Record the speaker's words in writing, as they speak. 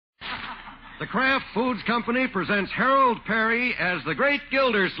The Kraft Foods Company presents Harold Perry as the Great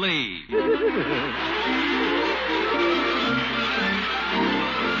Gildersleeve.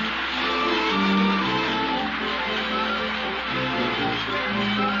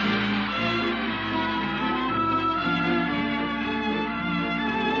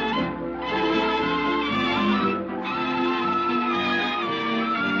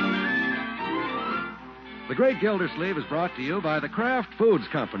 The Great Gildersleeve is brought to you by the Kraft Foods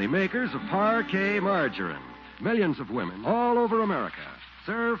Company, makers of Parquet margarine. Millions of women all over America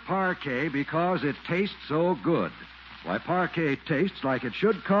serve Parquet because it tastes so good. Why, Parquet tastes like it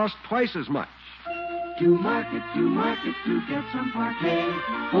should cost twice as much. To market, to get some Parquet.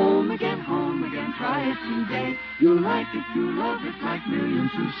 Home again, try it today. You'll like it, you'll love it, like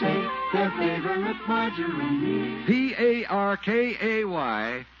millions who say their favorite margarine is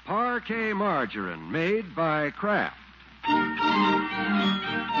Parkay, Parquet margarine, made by Kraft.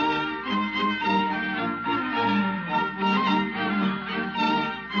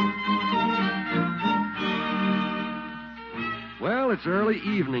 Well, it's early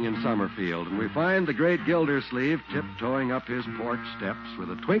evening in Summerfield, and we find the Great Gildersleeve tiptoeing up his porch steps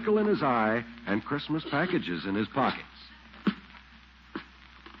with a twinkle in his eye and Christmas packages in his pockets.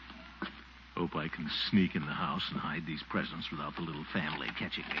 Hope I can sneak in the house and hide these presents without the little family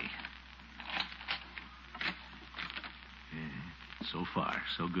catching me. So far,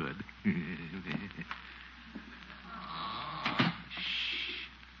 so good. Shh.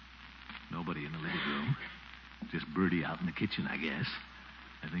 Nobody in the living room. Just Bertie out in the kitchen, I guess.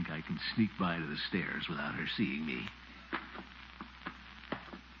 I think I can sneak by to the stairs without her seeing me.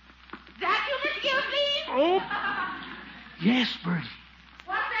 That you, Miss Gildersleeve? Oh! Yes, Bertie.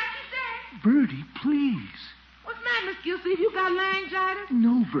 What's that you say? Bertie, please. What's the matter, Miss Gildersleeve? You got laryngitis?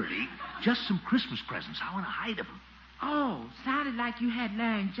 No, Bertie. Just some Christmas presents. I want to hide them. Oh, sounded like you had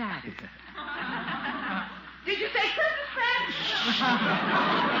laryngitis. Did you say Christmas presents?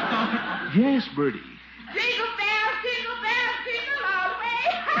 Yes, Bertie. Jingle bells, jingle all the way.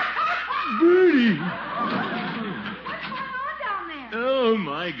 Bertie! What's going on down there? Oh,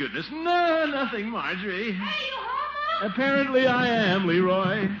 my goodness. No, nothing, Marjorie. Hey, you home, Unc? Apparently I am,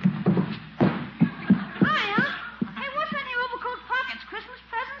 Leroy. Hi, Unc. Hey, what's in your overcoat pockets? Christmas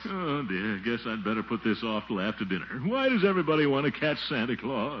presents? Oh, dear. Guess I'd better put this off till after dinner. Why does everybody want to catch Santa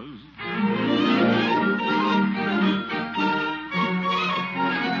Claus?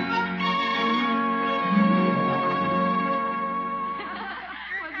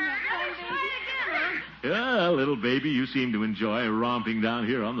 Yeah, little baby, you seem to enjoy romping down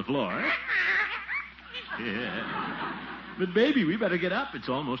here on the floor. Yeah. But, baby, we better get up. It's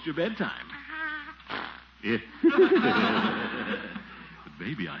almost your bedtime. Yeah. But,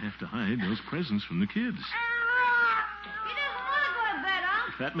 baby, I have to hide those presents from the kids. He doesn't want to go to bed,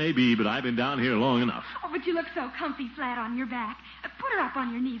 Unc. That may be, but I've been down here long enough. Oh, but you look so comfy flat on your back. Put her up on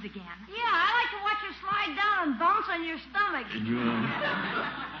your knees again. Yeah, I like to watch you slide down and bounce on your stomach.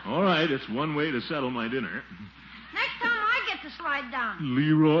 All right, it's one way to settle my dinner. Next time I get to slide down.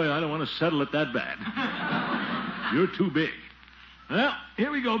 Leroy, I don't want to settle it that bad. You're too big. Well,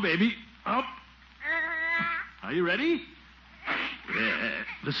 here we go, baby. Up. Are you ready? Yeah.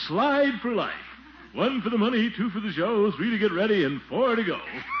 The slide for life. 1 for the money, 2 for the show, 3 to get ready, and 4 to go.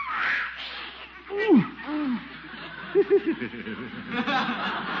 Ooh.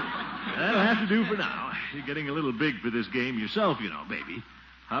 That'll have to do for now. You're getting a little big for this game yourself, you know, baby.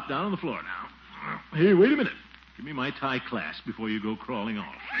 Hop down on the floor now. Hey, wait a minute. Give me my tie clasp before you go crawling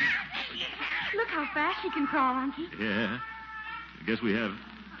off. Look how fast she can crawl, Unky. Yeah. I guess we have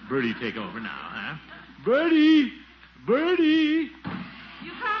Bertie take over now, huh? Bertie! Bertie!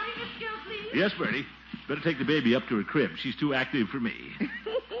 You call me, Miss Gildersleeve? Yes, Bertie. Better take the baby up to her crib. She's too active for me.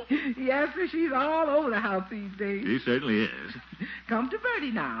 Yes, sir, she's all over the house these days. She certainly is. Come to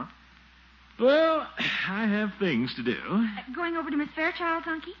Bertie now. Well, I have things to do. Going over to Miss Fairchild's,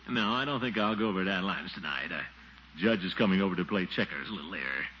 Unky? No, I don't think I'll go over to Adeline's tonight. Judge is coming over to play checkers a little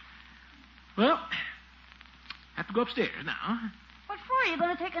later. Well, have to go upstairs now. What for? Are you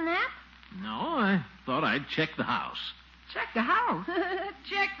going to take a nap? No, I thought I'd check the house. Check the house.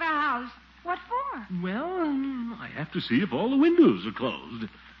 Check the house. What for? Well, I have to see if all the windows are closed.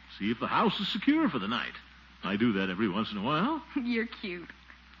 See if the house is secure for the night. I do that every once in a while. You're cute.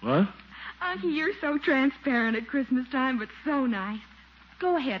 What? Unky, you're so transparent at Christmas time, but so nice.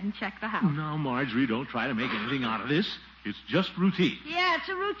 Go ahead and check the house. Now, Marjorie, don't try to make anything out of this. It's just routine. Yeah, it's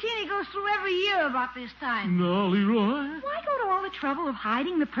a routine he goes through every year about this time. No, Leroy. Why go to all the trouble of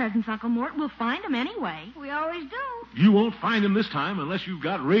hiding the presents, Uncle Mort? We'll find them anyway. We always do. You won't find them this time unless you've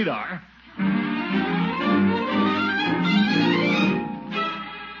got radar.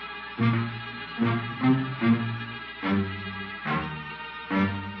 See,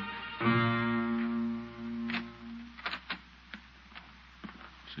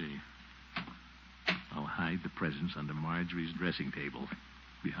 I'll hide the presents under Marjorie's dressing table,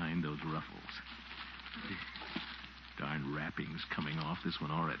 behind those ruffles. Darn wrappings coming off this one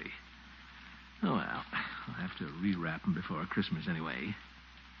already. Oh, well, I'll have to rewrap them before Christmas anyway.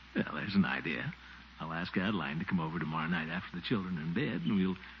 Well, there's an idea. I'll ask Adeline to come over tomorrow night after the children are in bed, and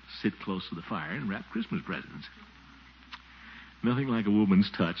we'll sit close to the fire and wrap Christmas presents. Nothing like a woman's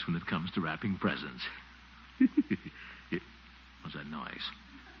touch when it comes to wrapping presents. What's that noise?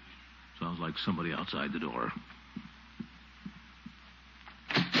 Sounds like somebody outside the door.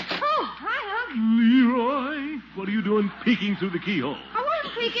 Oh, hi, Unc. Leroy, what are you doing peeking through the keyhole? I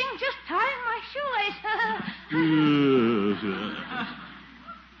wasn't peeking, just tying my shoelace. Yes.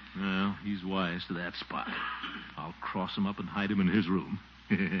 Well, he's wise to that spot. I'll cross him up and hide him in his room.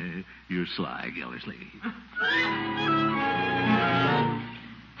 You're sly, Gildersleeve.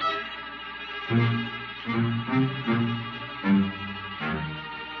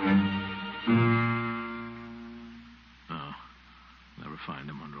 Oh, never find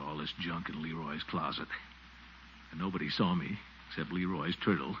him under all this junk in Leroy's closet. And nobody saw me except Leroy's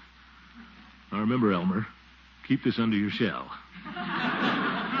turtle. Now remember, Elmer, keep this under your shell.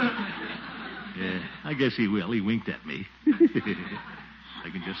 Yeah, I guess he will. He winked at me. I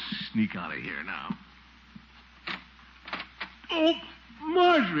can just sneak out of here now. Oh,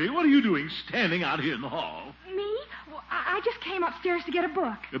 Marjorie, what are you doing standing out here in the hall? Me? Well, I just came upstairs to get a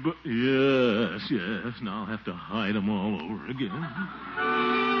book. Yes. Now I'll have to hide them all over again.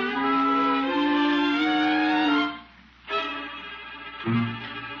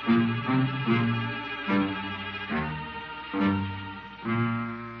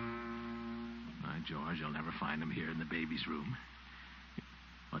 George, I'll never find him here in the baby's room.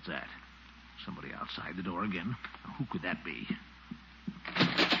 What's that? Somebody outside the door again? Who could that be?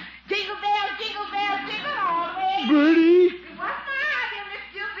 Jingle bells, jingle all the way. Bertie! What's the matter, Miss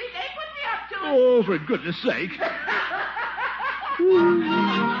Gildersleeve? They put me up to it. Oh, for goodness sake.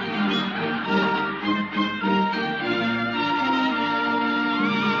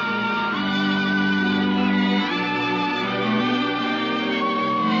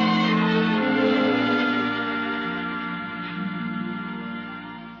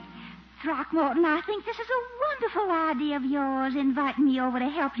 Throckmorton, I think this is a wonderful idea of yours, inviting me over to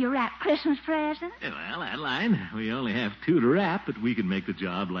help you wrap Christmas presents. Well, Adeline, we only have 2 to wrap, but we can make the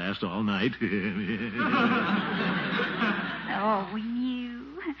job last all night. Oh,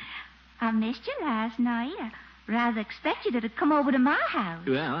 you. I missed you last night. I rather expected you to come over to my house.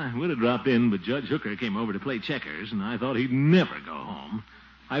 Well, I would have dropped in, but Judge Hooker came over to play checkers, and I thought he'd never go home.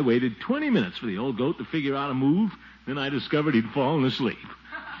 I waited 20 minutes for the old goat to figure out a move, then I discovered he'd fallen asleep.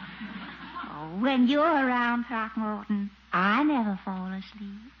 When you're around, Throckmorton, I never fall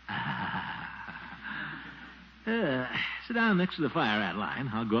asleep. Sit down next to the fire, Adeline.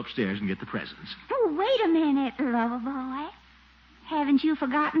 I'll go upstairs and get the presents. Oh, wait a minute, lover boy. Haven't you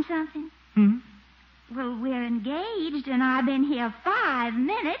forgotten something? Well, we're engaged, and I've been here 5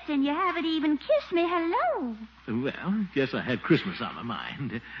 minutes, and you haven't even kissed me hello. Well, guess I had Christmas on my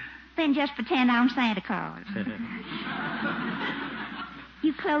mind. Then just pretend I'm Santa Claus.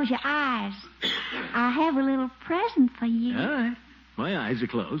 You close your eyes. I have a little present for you. All right. My eyes are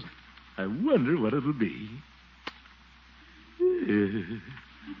closed. I wonder what it'll be.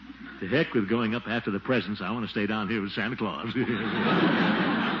 To heck with going up after the presents. I want to stay down here with Santa Claus.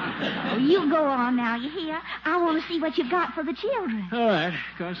 Oh, you go on now, you hear? I want to see what you've got for the children. All right.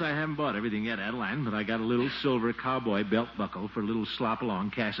 Of course, I haven't bought everything yet, Adeline, but I got a little silver cowboy belt buckle for little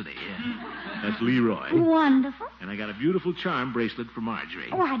slop-along Cassidy. That's Leroy. Wonderful. And I got a beautiful charm bracelet for Marjorie.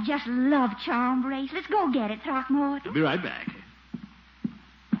 Oh, I just love charm bracelets. Go get it, Throckmorton. I'll be right back.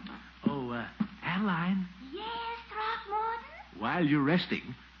 Oh, Adeline, Yes, Throckmorton? while you're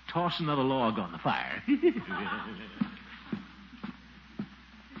resting, toss another log on the fire.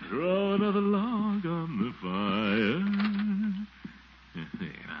 Throw another log on the fire.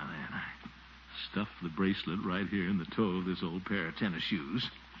 There, now then. I stuffed the bracelet right here in the toe of this old pair of tennis shoes.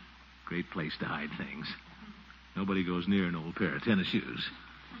 Great place to hide things. Nobody goes near an old pair of tennis shoes.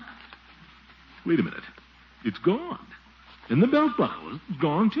 Wait a minute. It's gone. And the belt buckle is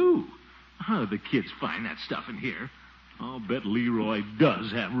gone, too. How did the kids find that stuff in here? I'll bet Leroy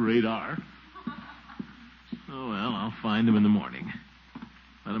does have radar. Oh, well, I'll find him in the morning.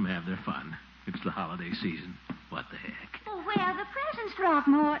 Let them have their fun. It's the holiday season. What the heck? Well, where are the presents,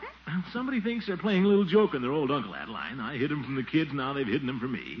 Throckmorton? Well, somebody thinks they're playing a little joke on their old uncle, Adeline. I hid them from the kids, now they've hidden them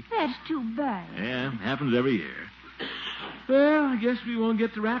from me. That's too bad. Yeah, happens every year. Well, I guess we won't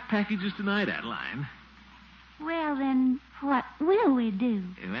get to wrap packages tonight, Adeline. Well, then, what will we do?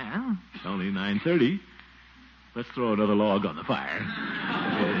 Well, it's only 9:30. Let's throw another log on the fire.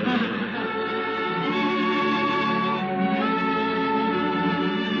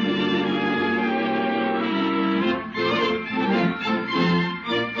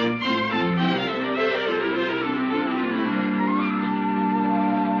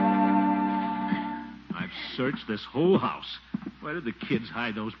 I've searched this whole house. Where did the kids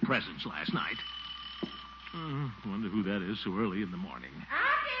hide those presents last night? Wonder who that is so early in the morning.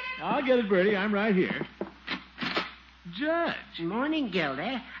 I'll get it, Bertie. I'm right here. Judge. Morning,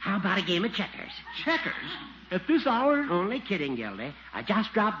 Gildy. How about a game of checkers? Checkers? At this hour? Only kidding, Gildy. I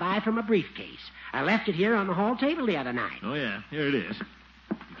just dropped by from a briefcase. I left it here on the hall table the other night. Oh, yeah. Here it is.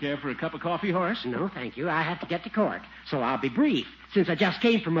 You care for a cup of coffee, Horace? No, thank you. I have to get to court, so I'll be brief, since I just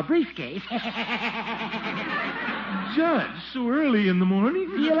came from a briefcase. Judge, so early in the morning?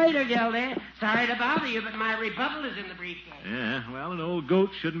 See you later, Gildy. Sorry to bother you, but my rebuttal is in the briefcase. Yeah, well, an old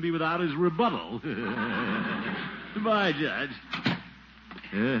goat shouldn't be without his rebuttal. Goodbye, Judge.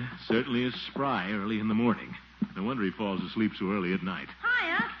 Yeah, certainly is spry early in the morning. No wonder he falls asleep so early at night.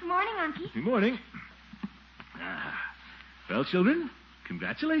 Hi, Unc. Good morning, Unky. Good morning. Well, children,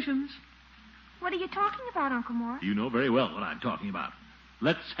 congratulations. What are you talking about, Uncle Morris? You know very well what I'm talking about.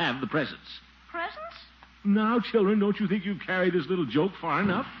 Let's have the presents. Presents? Now, children, don't you think you've carried this little joke far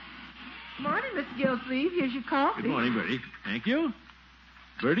enough? Morning, Mr. Gildersleeve. Here's your coffee. Good morning, Bertie. Thank you.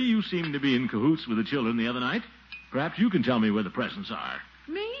 Bertie, you seemed to be in cahoots with the children the other night. Perhaps you can tell me where the presents are.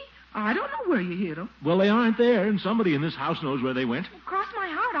 Me? I don't know where you hid them. Well, they aren't there, and somebody in this house knows where they went. Cross my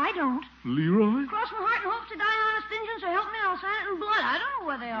heart, I don't. Leroy? Cross my heart and hope to die honest Injun, so help me, I'll sign it in blood. I don't know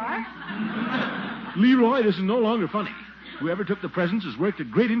where they are. Leroy, this is no longer funny. Whoever took the presents has worked at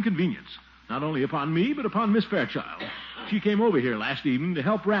great inconvenience, not only upon me, but upon Miss Fairchild. She came over here last evening to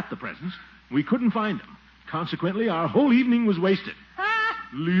help wrap the presents. We couldn't find them. Consequently, our whole evening was wasted.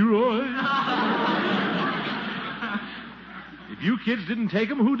 Leroy? If you kids didn't take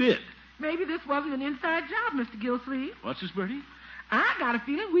them, who did? Maybe this wasn't an inside job, Mr. Gildersleeve. What's this, Bertie? I got a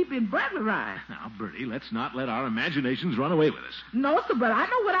feeling we've been burglarized. Now, Bertie, let's not let our imaginations run away with us. No, sir, but I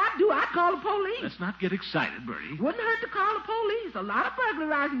know what I'd do. I'd call the police. Let's not get excited, Bertie. Wouldn't hurt to call the police. A lot of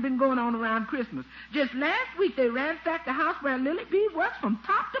burglarizing been going on around Christmas. Just last week, they ransacked the house where Lily B works from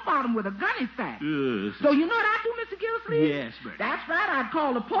top to bottom with a gun in fact. So you know what I'd do, Mr. Gildersleeve? Yes, Bertie. That's right. I'd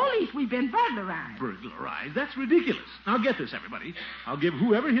call the police. We've been burglarized. Burglarized? That's ridiculous. Now, get this, everybody. I'll give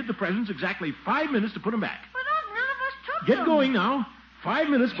whoever hid the presents exactly 5 minutes to put them back. But Unc, none of us took Get them. going now. 5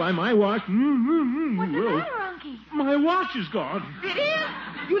 minutes by my watch. What's the matter, Unky? My watch is gone. It is?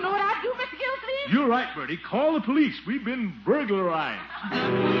 You know what I'd do, Mr. Gildersleeve? You're right, Bertie. Call the police. We've been burglarized.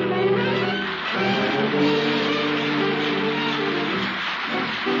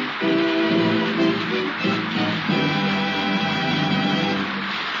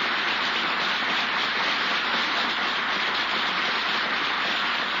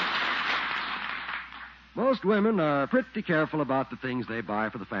 Most women are pretty careful about the things they buy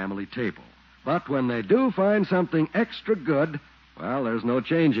for the family table. But when they do find something extra good, well, there's no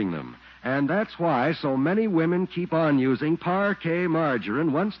changing them. And that's why so many women keep on using Parquet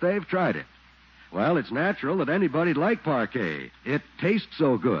margarine once they've tried it. Well, it's natural that anybody'd like Parquet. It tastes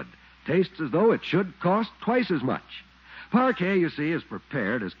so good. Tastes as though it should cost twice as much. Parquet, you see, is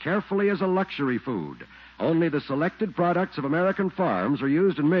prepared as carefully as a luxury food. Only the selected products of American farms are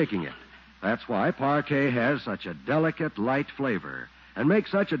used in making it. That's why Parquet has such a delicate, light flavor and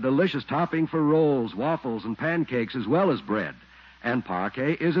makes such a delicious topping for rolls, waffles, and pancakes as well as bread. And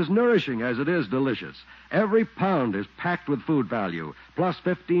Parquet is as nourishing as it is delicious. Every pound is packed with food value, plus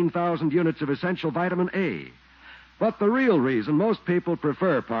 15,000 units of essential vitamin A. But the real reason most people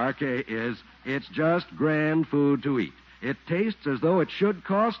prefer Parquet is it's just grand food to eat. It tastes as though it should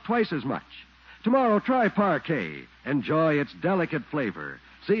cost twice as much. Tomorrow, try Parquet. Enjoy its delicate flavor.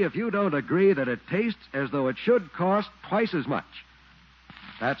 See if you don't agree that it tastes as though it should cost twice as much.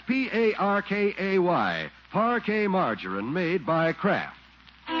 That's Parkay, Parquet margarine made by Kraft.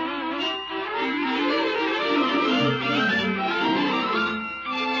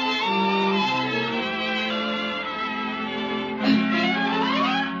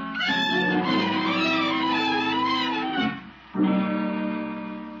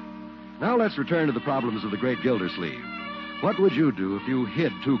 Now let's return to the problems of the great Gildersleeve. What would you do if you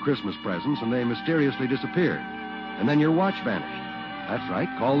hid 2 Christmas presents and they mysteriously disappeared? And then your watch vanished? That's right,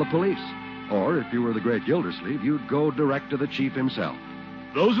 call the police. Or, if you were the great Gildersleeve, you'd go direct to the chief himself.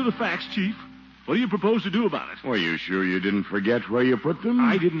 Those are the facts, Chief. What do you propose to do about it? Well, you sure you didn't forget where you put them?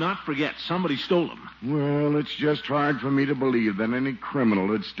 I did not forget. Somebody stole them. Well, it's just hard for me to believe that any criminal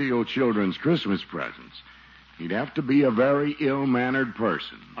would steal children's Christmas presents. He'd have to be a very ill-mannered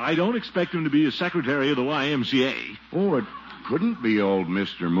person. I don't expect him to be a secretary of the YMCA. Oh, it couldn't be old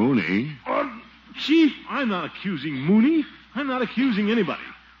Mr. Mooney. Chief, I'm not accusing Mooney. I'm not accusing anybody.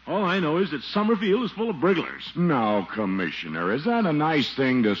 All I know is that Summerfield is full of burglars. Now, Commissioner, is that a nice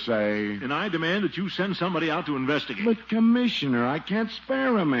thing to say? And I demand that you send somebody out to investigate. But, Commissioner, I can't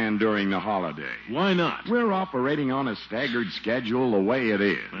spare a man during the holiday. Why not? We're operating on a staggered schedule the way it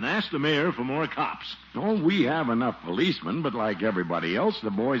is. And ask the mayor for more cops. Oh, we have enough policemen, but like everybody else, the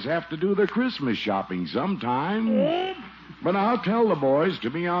boys have to do their Christmas shopping sometime. But I'll tell the boys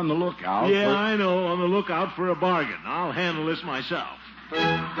to be on the lookout. Yeah, I know. On the lookout for a bargain. I'll handle this myself.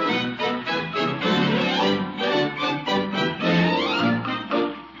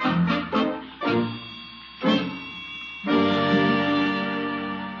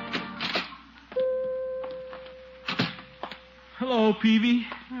 Hello, Peavy.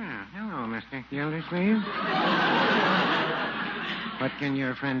 Hello, Mr. Gildersleeve. What can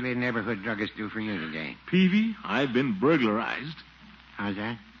your friendly neighborhood druggist do for you today? Peavy, I've been burglarized. How's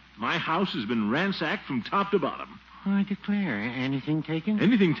that? My house has been ransacked from top to bottom. Oh, I declare. Anything taken?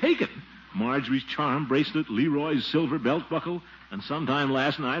 Anything taken? Marjorie's charm bracelet, Leroy's silver belt buckle, and sometime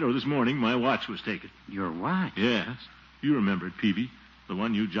last night or this morning, my watch was taken. Your watch? Yes. You remember it, Peavy. The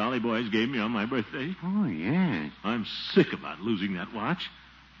one you jolly boys gave me on my birthday. Oh, yes. I'm sick about losing that watch.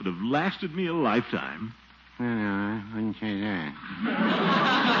 It would have lasted me a lifetime. No, I wouldn't say that.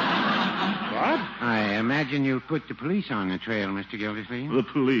 What? I imagine you put the police on the trail, Mr. Gildersleeve. The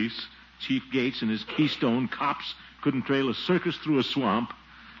police, Chief Gates and his Keystone cops couldn't trail a circus through a swamp.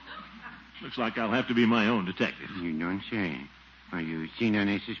 Looks like I'll have to be my own detective. You don't say. Have you seen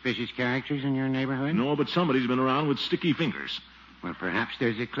any suspicious characters in your neighborhood? No, but somebody's been around with sticky fingers. Well, perhaps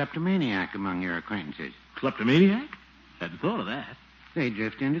there's a kleptomaniac among your acquaintances. Kleptomaniac? Hadn't thought of that. They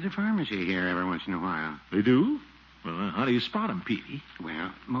drift into the pharmacy here every once in a while. They do? Well, how do you spot them, Petey?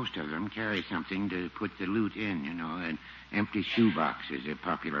 Well, most of them carry something to put the loot in, you know. An empty shoebox is a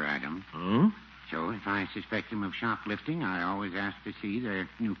popular item. Oh? So if I suspect them of shoplifting, I always ask to see their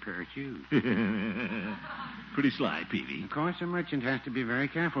new pair of shoes. Pretty sly, Peavy. Of course, a merchant has to be very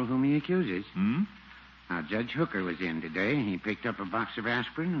careful whom he accuses. Hmm? Now, Judge Hooker was in today. He picked up a box of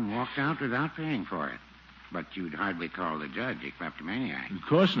aspirin and walked out without paying for it. But you'd hardly call the judge a kleptomaniac. Of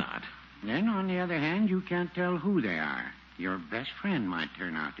course not. Then, on the other hand, you can't tell who they are. Your best friend might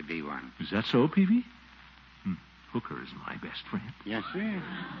turn out to be one. Is that so, Peavy? Hooker is my best friend. Yes, sir.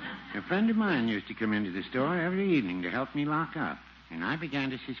 A friend of mine used to come into the store every evening to help me lock up. And I began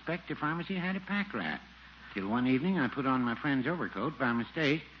to suspect the pharmacy had a pack rat. Till one evening I put on my friend's overcoat by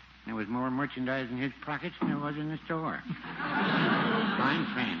mistake. There was more merchandise in his pockets than there was in the store. Fine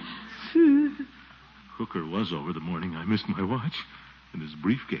friend. Hooker was over the morning I missed my watch, and his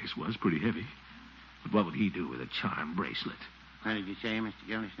briefcase was pretty heavy. But what would he do with a charm bracelet? What did you say, Mr.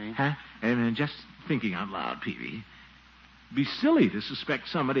 Gildersleeve? Huh? And just thinking out loud, Peavy. Be silly to suspect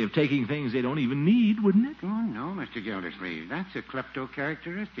somebody of taking things they don't even need, wouldn't it? Oh, no, Mr. Gildersleeve. That's a klepto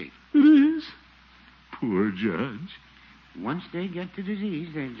characteristic. It is. Poor judge. Once they get the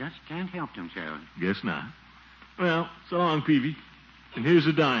disease, they just can't help themselves. Guess not. Well, so long, Peavy. And here's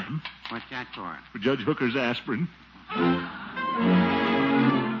a dime. What's that for? For Judge Hooker's aspirin.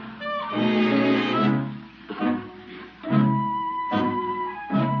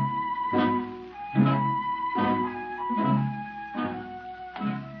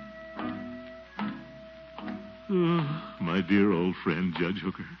 Oh, my dear old friend, Judge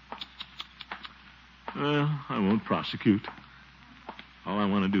Hooker. Well, I won't prosecute. All I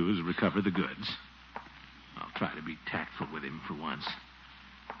want to do is recover the goods. I'll try to be tactful with him for once.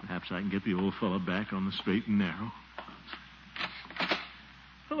 Perhaps I can get the old fellow back on the straight and narrow.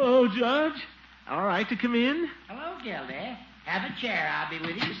 Hello, Judge. All right to come in? Hello, Gildy. Have a chair. I'll be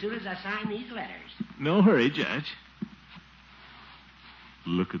with you as soon as I sign these letters. No hurry, Judge.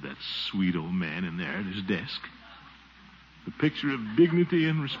 Look at that sweet old man in there at his desk. The picture of dignity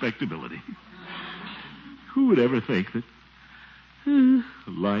and respectability. Who would ever think that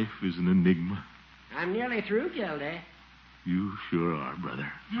life is an enigma? I'm nearly through, Gildy. You sure are,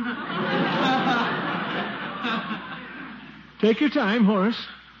 brother. Take your time, Horace.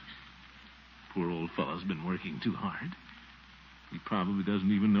 Poor old fellow's been working too hard. He probably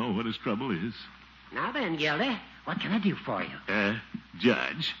doesn't even know what his trouble is. Now then, Gildy, what can I do for you?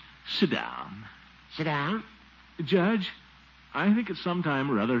 Judge, sit down. Sit down. Judge, I think at some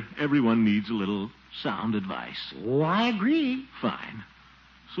time or other everyone needs a little sound advice. Oh, I agree. Fine.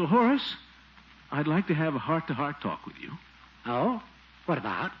 So, Horace, I'd like to have a heart-to-heart talk with you. Oh? What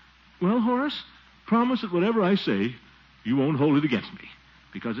about? Well, Horace, promise that whatever I say, you won't hold it against me.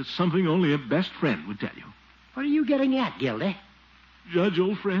 Because it's something only a best friend would tell you. What are you getting at, Gildy? Judge,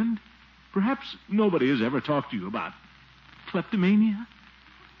 old friend, perhaps nobody has ever talked to you about kleptomania?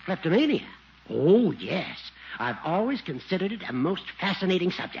 Kleptomania? Oh, yes. I've always considered it a most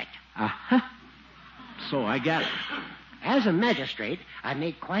fascinating subject. Uh-huh. So I gather. As a magistrate, I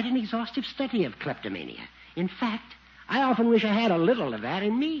made quite an exhaustive study of kleptomania. In fact, I often wish I had a little of that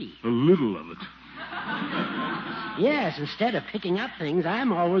in me. A little of it. Yes, instead of picking up things,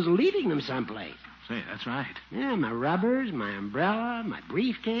 I'm always leaving them someplace. Say, that's right. Yeah, my rubbers, my umbrella, my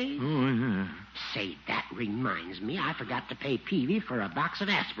briefcase. Oh, yeah. Say, that reminds me, I forgot to pay Peavy for a box of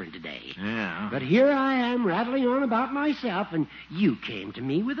aspirin today. Yeah. But here I am rattling on about myself, and you came to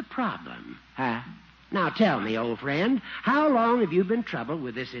me with a problem. Huh? Now tell me, old friend, how long have you been troubled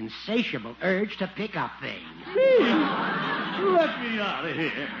with this insatiable urge to pick up things? Let me out of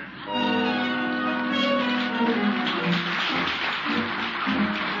here.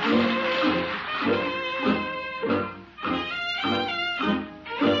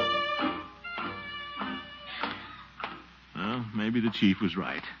 Well, maybe the chief was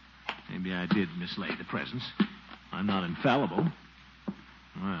right. Maybe I did mislay the presents. I'm not infallible.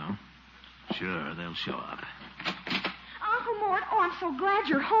 Well, sure, they'll show up. Uncle Mort, oh, I'm so glad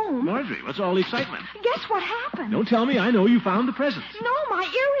you're home. Marjorie, what's all the excitement? Guess what happened? Don't tell me. I know you found the presents. No, my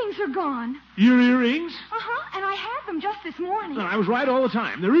earrings are gone. Your earrings? Uh-huh, and I had them just this morning. No, I was right all the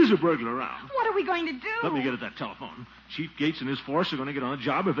time. There is a burglar around. What are we going to do? Let me get at that telephone. Chief Gates and his force are going to get on a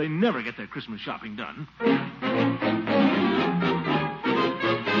job if they never get their Christmas shopping done.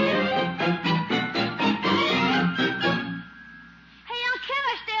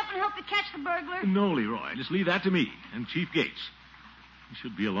 Catch the burglar? No, Leroy. Just leave that to me and Chief Gates. He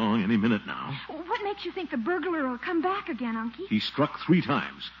should be along any minute now. What makes you think the burglar will come back again, Unky? He struck 3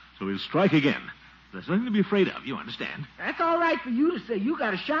 times, so he'll strike again. There's nothing to be afraid of, you understand? That's all right for you to say. You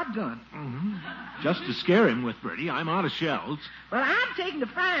got a shotgun. Mm-hmm. Just to scare him with, Bertie. I'm out of shells. Well, I'm taking the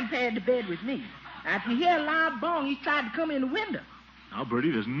frying pan to bed with me. Now, if you hear a loud bong, he's tried to come in the window. Now,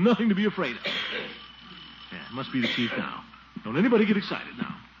 Bertie, there's nothing to be afraid of. Yeah, it must be the chief now. Don't anybody get excited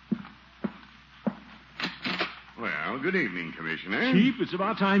now. Well, good evening, Commissioner. Chief, it's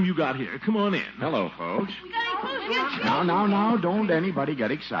about time you got here. Come on in. Hello, folks. We got any clues yet, Chief? Now, don't anybody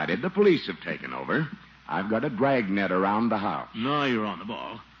get excited. The police have taken over. I've got a dragnet around the house. Now you're on the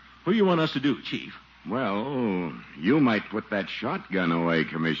ball. What do you want us to do, Chief? Well, you might put that shotgun away,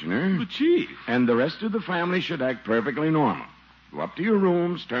 Commissioner. But, Chief. And the rest of the family should act perfectly normal. Go up to your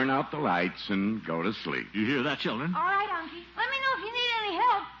rooms, turn out the lights, and go to sleep. You hear that, children? All right, Unky. Let me know if you need any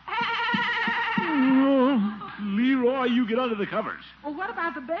help. Oh, Leroy, you get under the covers. Well, what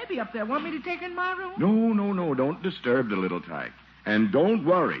about the baby up there? Want me to take her in my room? No. Don't disturb the little tyke. And don't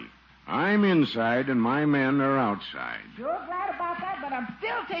worry. I'm inside and my men are outside. Sure glad about that, but I'm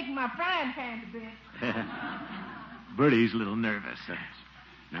still taking my frying pan to bed. Bertie's a little nervous.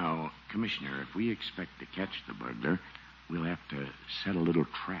 Now, Commissioner, if we expect to catch the burglar, we'll have to set a little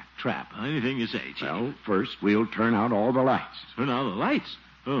trap. Trap? Anything you say, Chief. Well, first we'll turn out all the lights. Turn out the lights?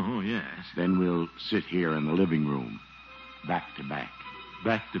 Oh, yes. Then we'll sit here in the living room, back to back.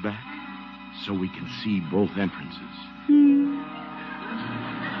 Back to back? So we can see both entrances.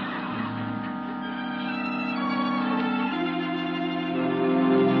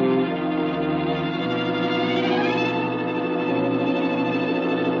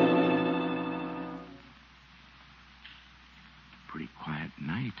 Pretty quiet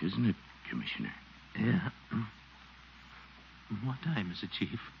night, isn't it, Commissioner? Yeah. What time is it,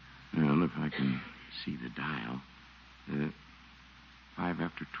 Chief? Well, if I can see the dial. 5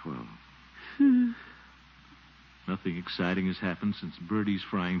 after 12. Nothing exciting has happened since Bertie's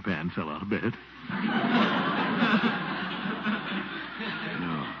frying pan fell out of bed.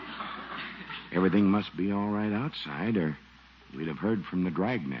 No. Everything must be all right outside, or we'd have heard from the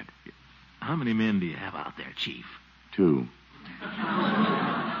dragnet. How many men do you have out there, Chief? 2.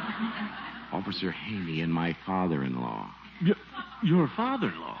 Officer Haney and my father-in-law. Your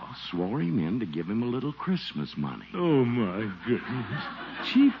father-in-law? Swore him in to give him a little Christmas money. Oh, my goodness.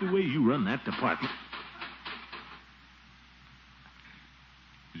 Chief, the way you run that department...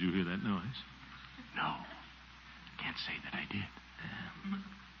 Did you hear that noise? No. Can't say that I did.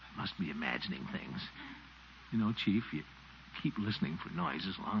 Must be imagining things. You know, Chief, you keep listening for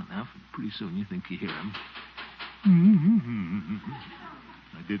noises long enough, and pretty soon you think you hear them.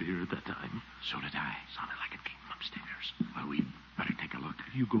 I did hear it that time. So did I. Sounded like it came upstairs. Well, we'd better take a look.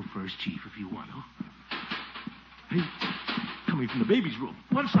 You go first, Chief, if you want to. Hey, coming from the baby's room.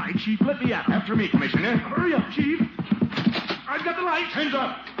 One side, Chief. Let me at him. After me, Commissioner. Hurry up, Chief. I've got the lights. Hands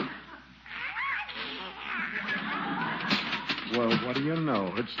up. Well, what do you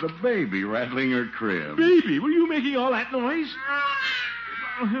know? It's the baby rattling her crib. Baby, were you making all that noise?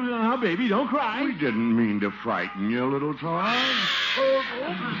 Now, baby, don't cry. We didn't mean to frighten you, little Tom.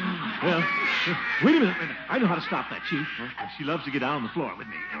 Well, wait a minute. I know how to stop that, Chief. She loves to get down on the floor with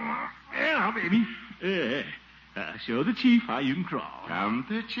me. Now, baby. Show the Chief how you can crawl. Come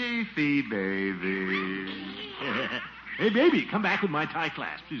to Chiefy, baby. Hey, baby, come back with my tie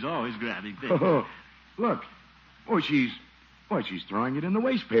clasp. She's always grabbing things. Oh, look. She's throwing it in the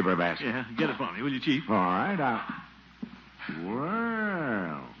waste paper basket. Yeah, get it for me, will you, Chief? All right,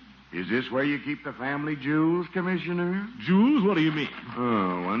 Well, is this where you keep the family jewels, Commissioner? Jewels? What do you mean?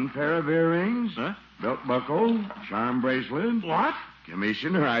 Oh, one pair of earrings, belt buckle, charm bracelet. What?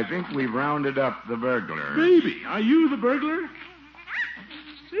 Commissioner, I think we've rounded up the burglar. Baby, are you the burglar?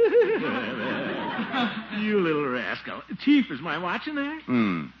 You little rascal. Chief, is my watch in there?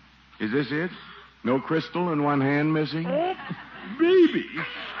 Is this it? No crystal and one hand missing? Oh, baby.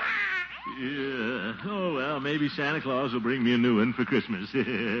 Yeah. Oh, well, maybe Santa Claus will bring me a new one for Christmas.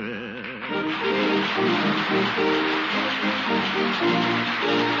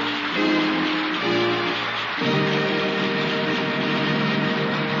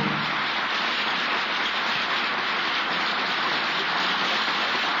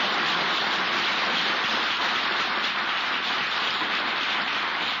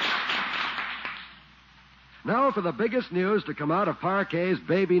 Now for the biggest news to come out of Parquet's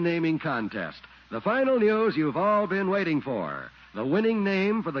baby naming contest. The final news you've all been waiting for. The winning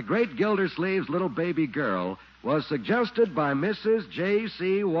name for the great Gildersleeve's little baby girl was suggested by Mrs.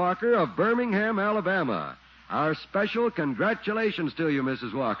 J.C. Walker of Birmingham, Alabama. Our special congratulations to you,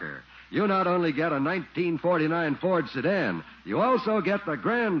 Mrs. Walker. You not only get a 1949 Ford sedan, you also get the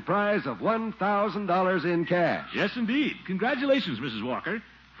grand prize of $1,000 in cash. Yes, indeed. Congratulations, Mrs. Walker.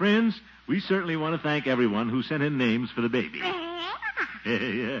 Friends, we certainly want to thank everyone who sent in names for the baby.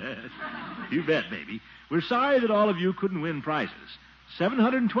 Yes. You bet, baby. We're sorry that all of you couldn't win prizes.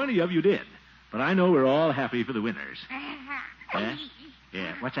 720 of you did. But I know we're all happy for the winners.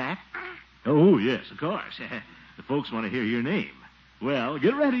 Yeah, what's that? Oh, yes, of course. The folks want to hear your name. Well,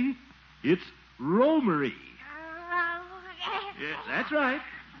 get ready. It's Romery. Yes, that's right.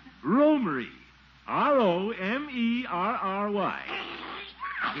 Romery. Romerry.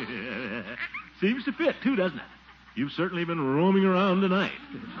 Seems to fit, too, doesn't it? You've certainly been roaming around tonight.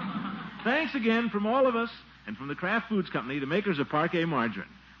 Thanks again from all of us and from the Kraft Foods Company, the makers of Parquet margarine.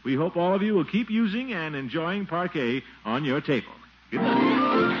 We hope all of you will keep using and enjoying Parquet on your table. Good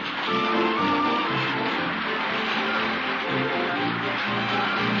night.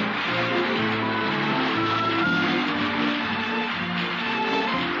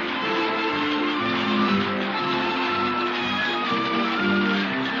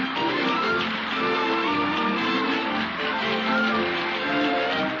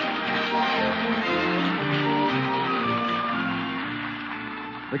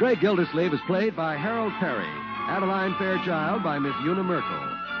 The Great Gildersleeve is played by Harold Perry, Adeline Fairchild by Miss Una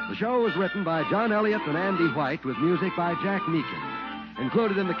Merkel. The show was written by John Elliott and Andy White with music by Jack Meakin.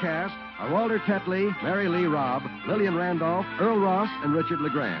 Included in the cast are Walter Tetley, Mary Lee Robb, Lillian Randolph, Earl Ross, and Richard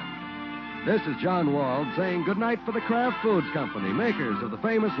LeGrand. This is John Wald saying goodnight for the Kraft Foods Company, makers of the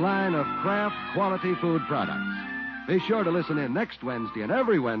famous line of Kraft quality food products. Be sure to listen in next Wednesday and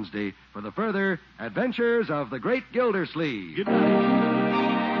every Wednesday for the further adventures of the Great Gildersleeve. Good night.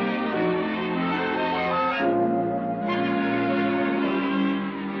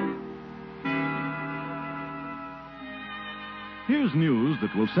 Here's news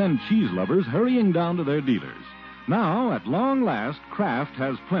that will send cheese lovers hurrying down to their dealers. Now, at long last, Kraft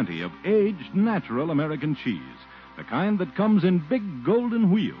has plenty of aged, natural American cheese, the kind that comes in big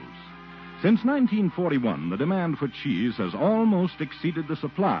golden wheels. Since 1941, the demand for cheese has almost exceeded the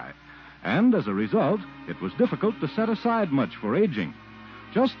supply, and as a result, it was difficult to set aside much for aging.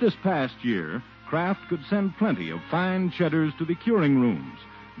 Just this past year, Kraft could send plenty of fine cheddars to the curing rooms,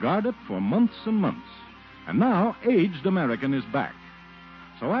 guard it for months and months. And now, aged American is back.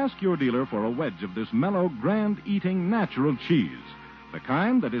 So ask your dealer for a wedge of this mellow, grand-eating, natural cheese, the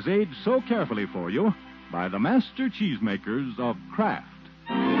kind that is aged so carefully for you by the master cheesemakers of Kraft.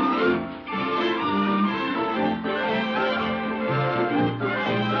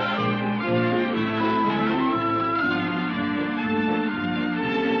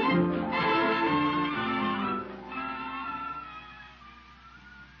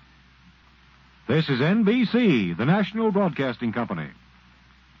 This is NBC, the National Broadcasting Company.